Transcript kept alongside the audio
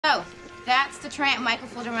Oh, that's the tramp Michael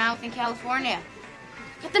flew around with in California.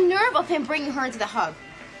 Got the nerve of him bringing her into the hub.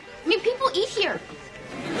 I mean, people eat here.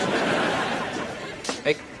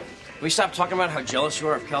 Hey, can we stop talking about how jealous you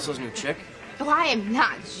are of Kelso's new chick? Oh, I am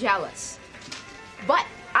not jealous. But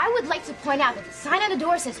I would like to point out that the sign on the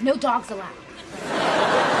door says no dogs allowed.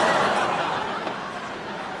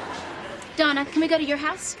 Donna, can we go to your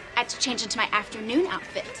house? I have to change into my afternoon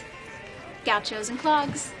outfit. Gauchos and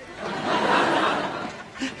clogs.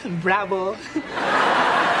 Bravo.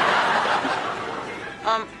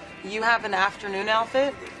 You have an afternoon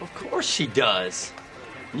outfit? Of course she does.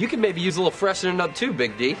 You could maybe use a little freshening up too,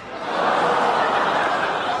 Big D.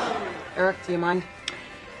 Eric, do you mind?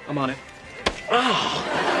 I'm on it.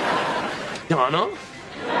 Oh. Donna?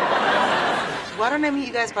 Why don't I meet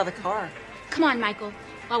you guys by the car? Come on, Michael.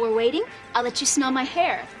 While we're waiting, I'll let you smell my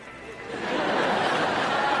hair.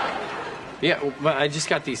 Yeah, well, I just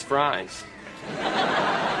got these fries.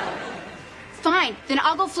 Fine, then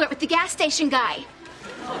I'll go flirt with the gas station guy.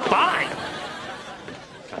 Fine!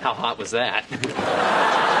 God, how hot was that?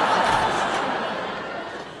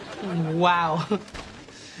 Wow.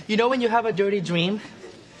 You know when you have a dirty dream?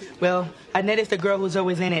 Well, Annette is the girl who's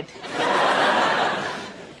always in it.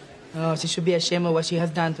 Oh, she should be ashamed of what she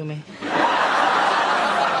has done to me. I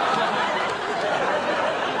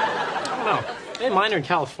don't know. I didn't mind her in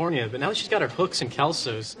California, but now that she's got her hooks and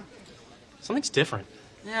Kelso's, something's different.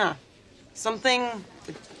 Yeah. Something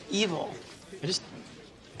evil. I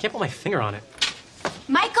can't put my finger on it.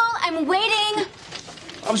 Michael, I'm waiting.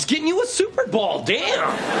 I was getting you a Super Bowl, damn!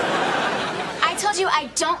 I told you I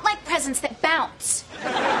don't like presents that bounce.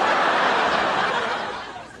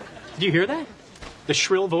 Did you hear that? The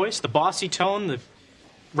shrill voice, the bossy tone, the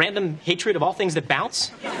random hatred of all things that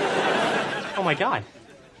bounce? Oh my God.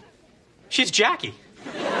 She's Jackie.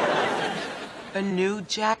 A new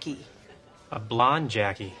Jackie. A blonde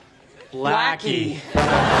Jackie. Blackie.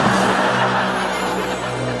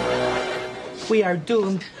 We are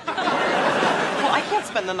doomed. Well, I can't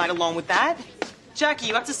spend the night alone with that. Jackie,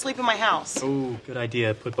 you have to sleep in my house. Oh, good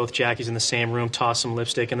idea. Put both Jackies in the same room, toss some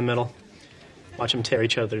lipstick in the middle. Watch them tear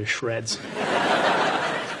each other to shreds.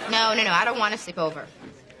 No, I don't want to sleep over.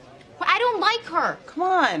 Well, I don't like her. Come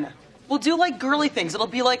on. We'll do like girly things. It'll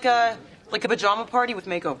be like a pajama party with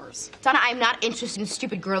makeovers. Donna, I'm not interested in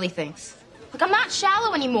stupid girly things. Look, I'm not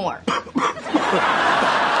shallow anymore.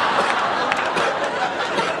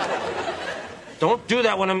 Don't do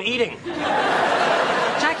that when I'm eating.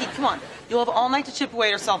 Jackie, come on. You'll have all night to chip away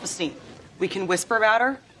at her self-esteem. We can whisper about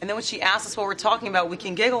her, and then when she asks us what we're talking about, we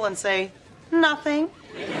can giggle and say, nothing.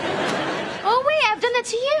 Oh, wait, I've done that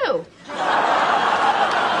to you.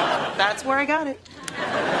 That's where I got it.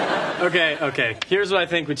 Okay. Here's what I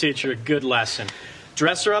think would teach her a good lesson.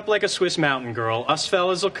 Dress her up like a Swiss mountain girl. Us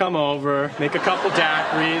fellas will come over, make a couple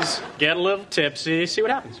daiquiris, get a little tipsy, see what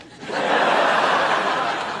happens.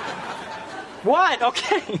 What?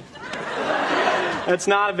 Okay. That's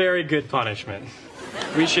not a very good punishment.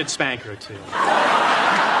 We should spank her, too.